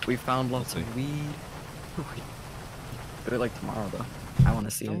 We found lots of weed. Do it like tomorrow though. I want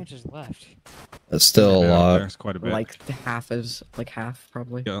to see How it. much is left? That's still a lot. There's quite a bit. Like half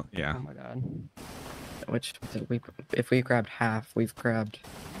probably. Yeah. Yeah. Oh my god. Which if we grabbed half, we've grabbed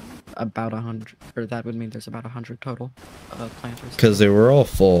about 100, or that would mean there's about 100 total planters. Because they were all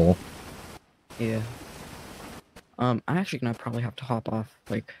full. Yeah. I'm actually gonna probably have to hop off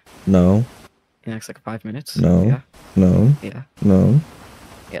like No. in the next like 5 minutes. No. Yeah. No. Yeah. No.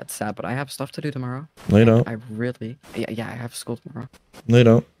 Yeah, it's sad, but I have stuff to do tomorrow. No, you don't. I really, yeah, I have school tomorrow. No, you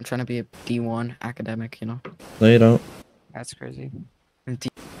don't. I'm trying to be a D1 academic, you know. No, you don't. That's crazy. You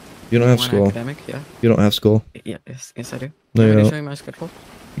don't have D1 school. Academic, yeah. You don't have school. Yeah, yes, I do. No, you Want me to don't. show you my schedule?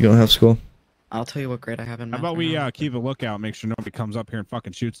 You don't have school. I'll tell you what grade I have in How math. about right we now. keep a lookout, make sure nobody comes up here and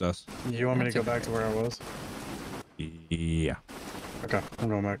fucking shoots us? You want me to go back to where I was? Yeah. Okay, I'm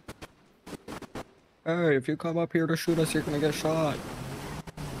going back. Hey, if you come up here to shoot us, you're gonna get shot.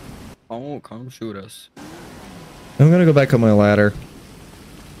 Oh, come shoot us. I'm gonna go back up my ladder.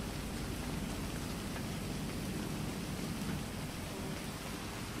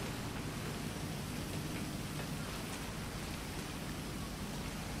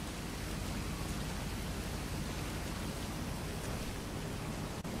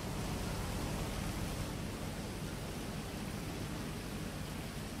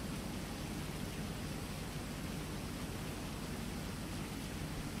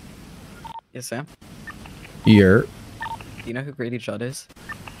 Yes, Sam? Here. Do you know who Grady Judd is?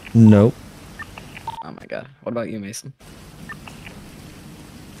 Nope. Oh my god. What about you, Mason?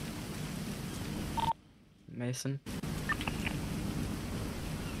 Mason?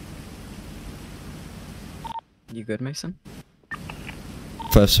 You good, Mason?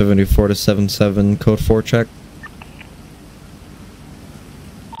 574 to 77 code 4 check.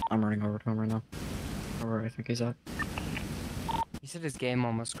 I'm running over to him right now. Where I think he's at. He said his game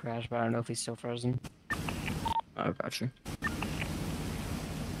almost crashed, but I don't know if he's still frozen. Oh, got you.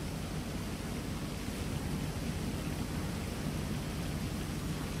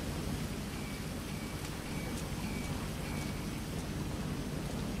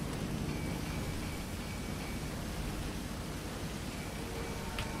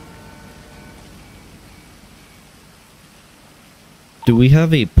 Do we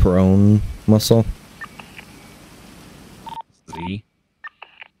have a prone muscle? Z.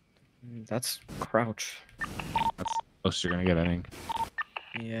 that's Crouch. That's the closest you're gonna get, I think.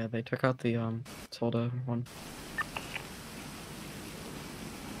 Yeah, they took out the soda one.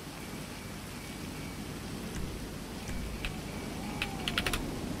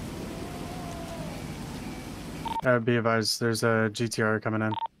 Be advised, there's a GTR coming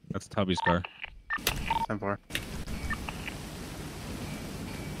in. That's Tubby's car. 10-4.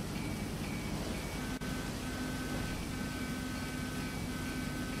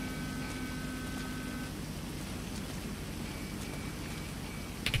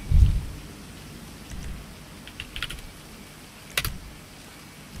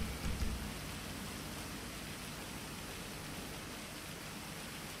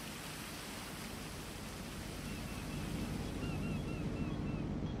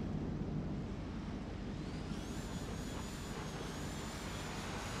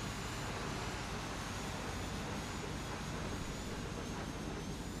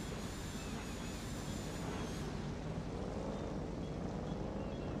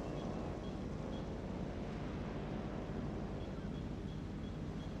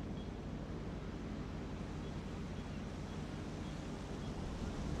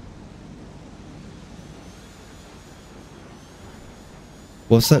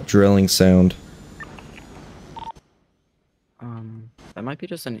 What's that drilling sound? That might be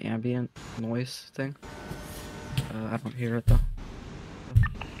just an ambient noise thing. I don't hear it though.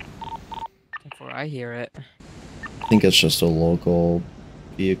 Before I hear it. I think it's just a local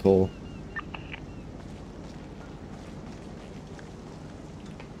vehicle.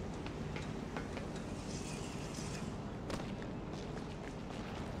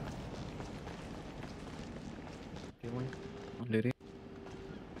 Feeling on duty.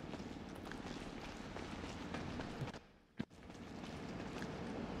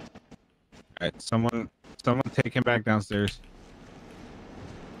 Alright, someone take him back downstairs.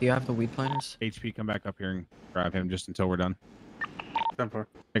 Do you have the weed planters? HP, come back up here and grab him just until we're done. 10-4.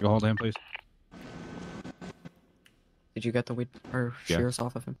 Take a hold of him, please. Did you get the weed or Yeah. shears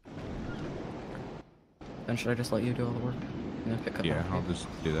off of him? Then should I just let you do all the work and then pick up? Yeah, all I'll of me? just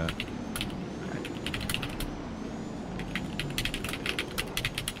do that.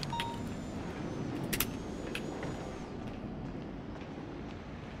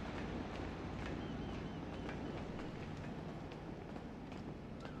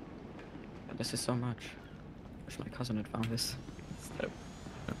 This is so much. Wish my cousin had found this. Instead of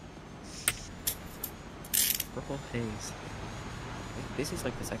purple haze. This is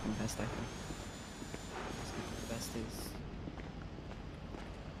like the second best, I think. The best is.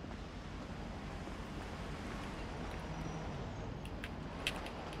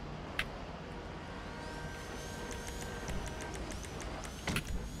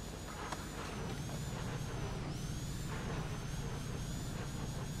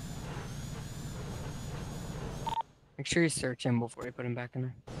 Make sure you search him before you put him back in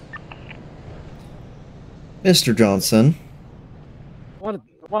there. Mr. Johnson, What?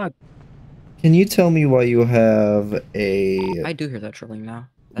 What? can you tell me why you have a I do hear that drilling now.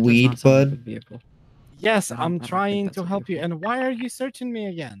 That does weed not sound like a bud? vehicle. Yes, I I'm don't think trying that's to a help you. vehicle. And why are you searching me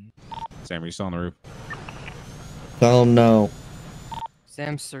again? Sam, are you still on the roof? Tell him no,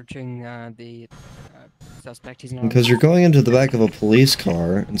 Sam's searching the suspect. He's not. because you're going into the back of a police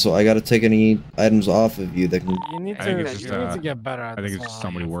car, and so I got to take any items off of you that can. You need I think to. it's just, You need to get better at I think this it's just whole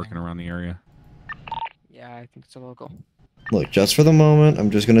somebody audio working thing. around the area. Yeah, I think it's a local. Look, just for the moment, I'm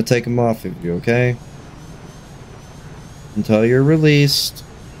just gonna take them off of you, okay? Until you're released.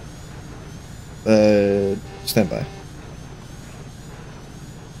 Stand by.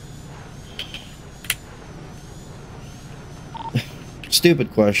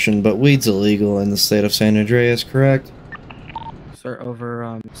 Stupid question, but weed's illegal in the state of San Andreas, correct? Sir,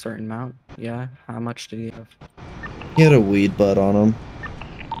 over certain amount. Yeah. How much did you have? He had a weed bud on him.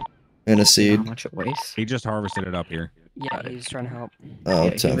 And a Do you know seed. how much it weighs? He just harvested it up here. Yeah, he's trying to help. Oh,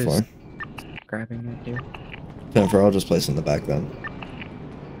 Yeah, he 10 was- for. Grabbing it, dude. 10 for, I'll just place it in the back then.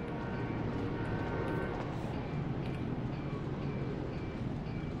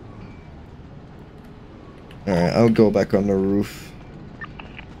 Alright, I'll go back on the roof.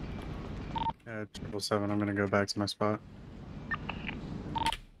 777, I'm gonna go back to my spot.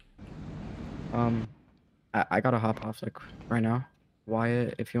 I gotta hop off like right now.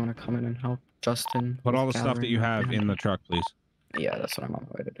 Wyatt, if you want to come in and help Justin. Put with all the stuff that gathering you up have behind in the him. truck, please. Yeah, that's what I'm on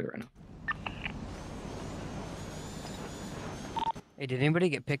my way to do right now. Hey, did anybody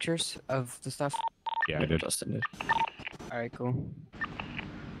get pictures of the stuff? Yeah, I did. Justin did. All right, cool.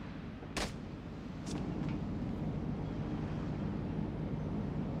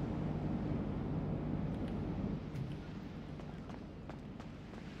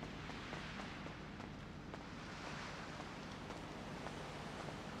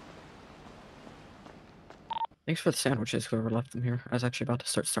 Thanks for the sandwiches, whoever left them here. I was actually about to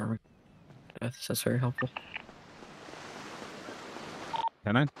start starving to death, so that's very helpful.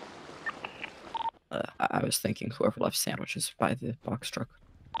 10-9? I was thinking whoever left sandwiches by the box truck.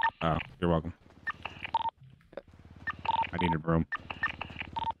 Oh, you're welcome. I needed room.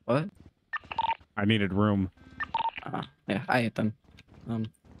 What? I needed room. Yeah, I ate them.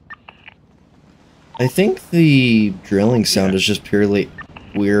 I think the drilling sound Yeah. is just purely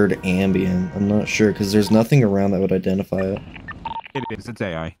weird ambient. I'm not sure because there's nothing around that would identify it. It is. It's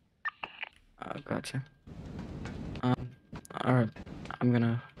AI. Gotcha. Alright. I'm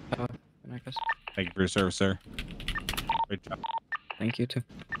gonna, I guess. Thank you for your service, sir. Great job. Thank you, too.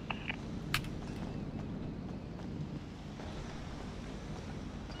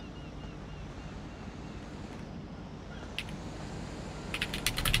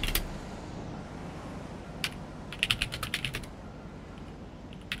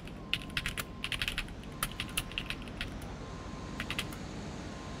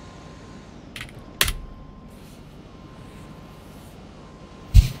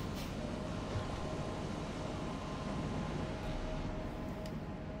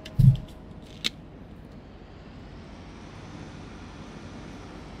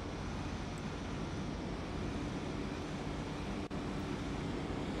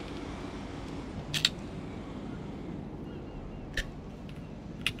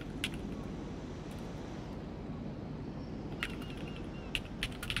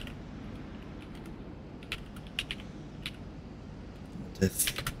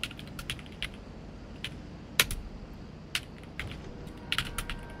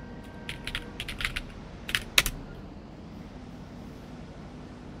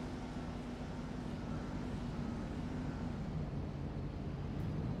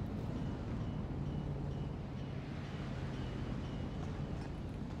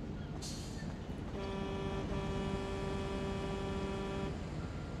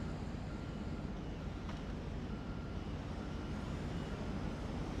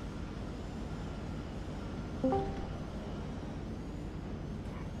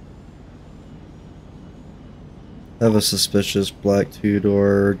 I have a suspicious black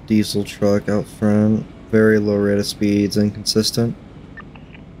two-door diesel truck out front. Very low rate of speeds, inconsistent.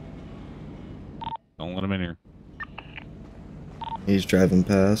 Don't let him in here. He's driving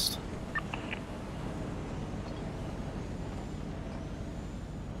past.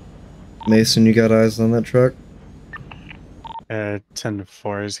 Mason, you got eyes on that truck?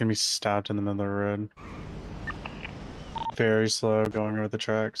 10-4. He's gonna be stopped in the middle of the road. Very slow going over the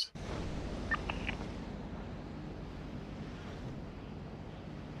tracks.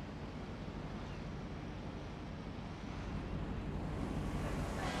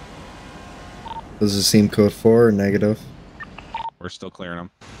 Does it seem code 4 or negative? We're still clearing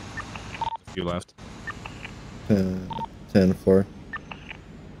them. A few left. 10-4.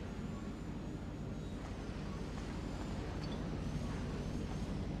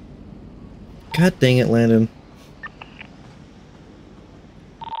 God dang it, Landon.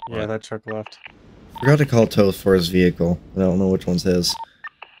 Yeah, What? that truck left. Forgot to call Toast for his vehicle. I don't know which one's his.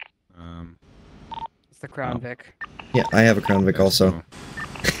 It's the Crown Oh. Vic. Yeah, I have a Crown Vic also.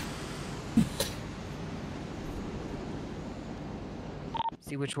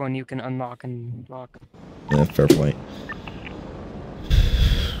 See which one you can unlock and lock. Yeah, fair point.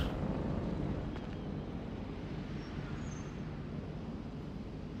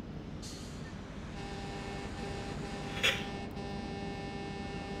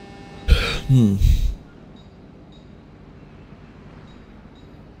 Hmm.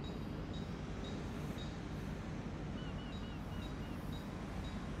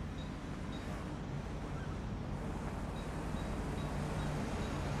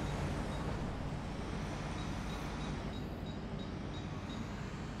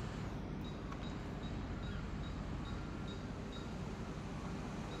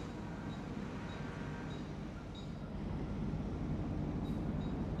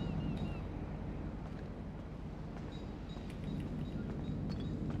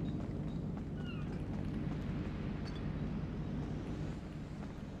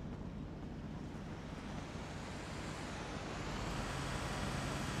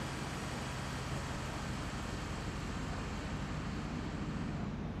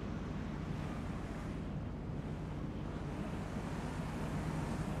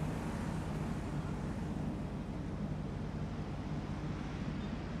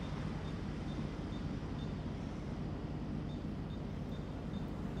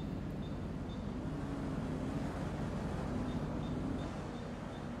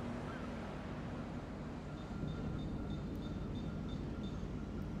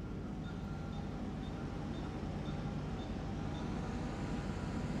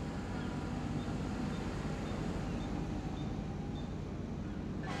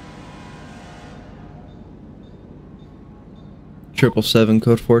 777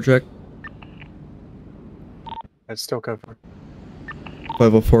 code 4 check. It's still covered.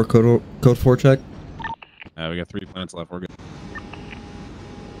 504 code 4 check. We got 3 minutes left. We're good.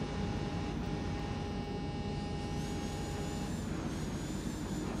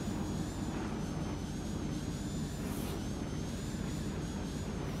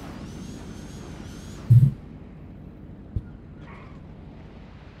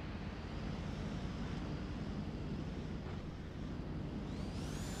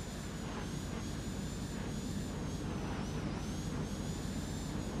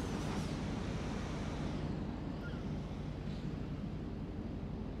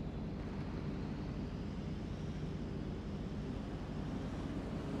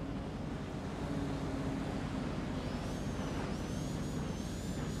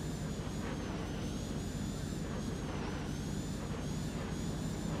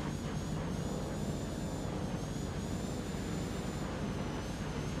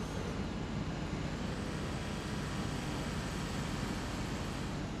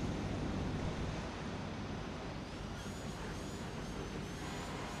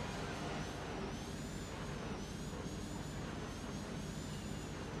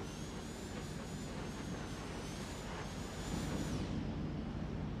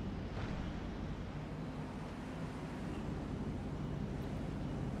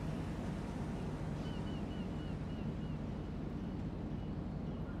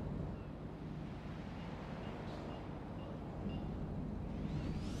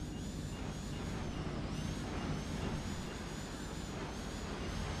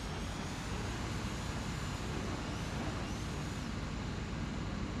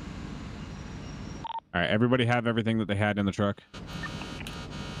 All right, everybody have everything that they had in the truck?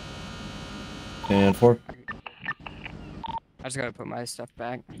 And 4. I just gotta put my stuff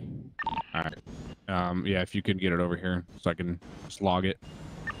back. All right. Yeah, if you could get it over here so I can just log it.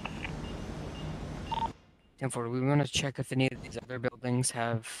 10-4, we want to check if any of these other buildings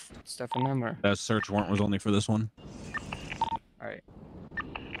have stuff in them, or... That search warrant was only for this one. Alright.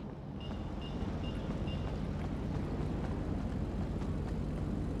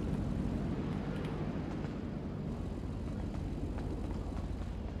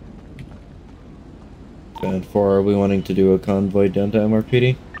 And 4, are we wanting to do a convoy down to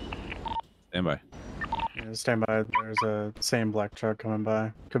MRPD? Stand by. Yeah, stand by. There's a same black truck coming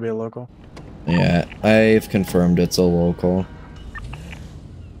by. Could be a local. Yeah, I've confirmed it's a local.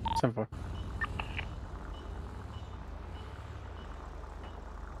 10-4.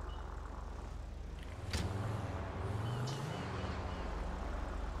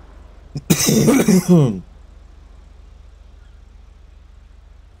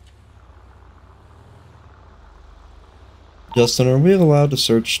 Justin, are we allowed to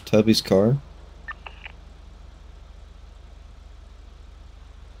search Tubby's car?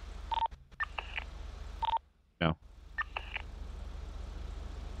 No.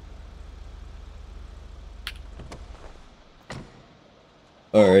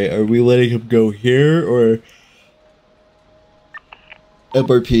 Alright, are we letting him go here or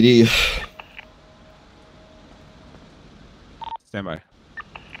MRPD? Stand by.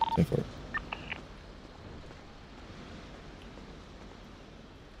 Stand for it.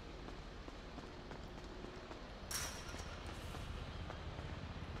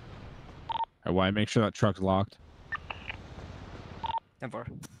 All right, why make sure that truck's locked? 10-4.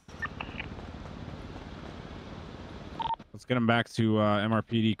 Let's get him back to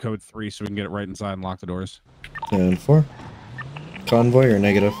MRPD code 3 so we can get it right inside and lock the doors. And 4. Convoy or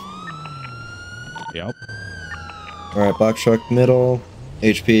negative? Yep. Alright, box truck middle.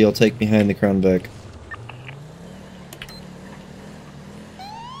 HP, you'll take behind the Crown Vic.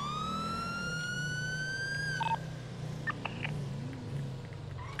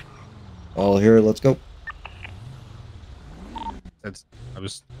 All here, let's go. I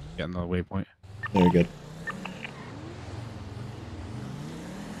was getting the waypoint. Very good.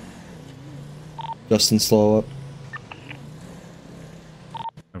 Justin, slow up.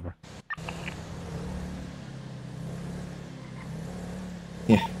 Over.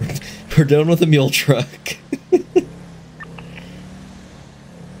 Yeah, we're done with the mule truck.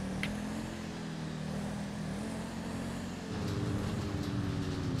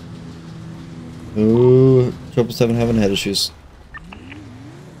 Ooh, 777 having head issues.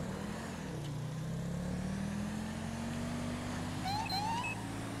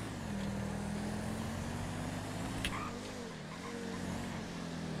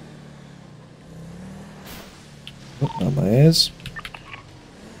 Oh, not my eyes.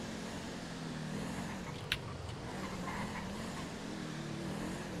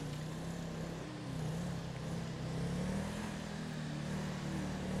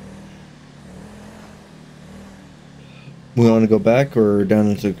 We want to go back or down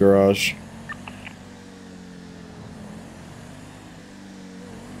into the garage?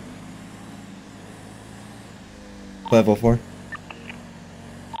 $504.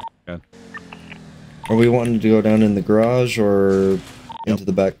 Good. Are we wanting to go down in the garage or into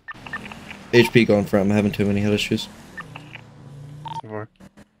the back? HP going front. I'm having too many head issues. 4.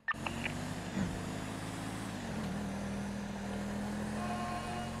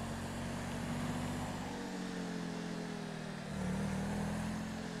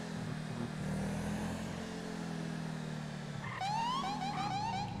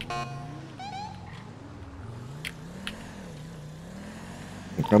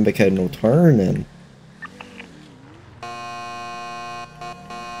 Crumbik had no turning.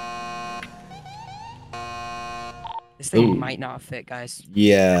 This thing Ooh. might not fit, guys.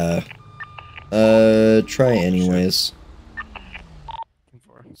 Yeah. Try anyways.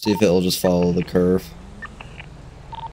 See if it'll just follow the curve.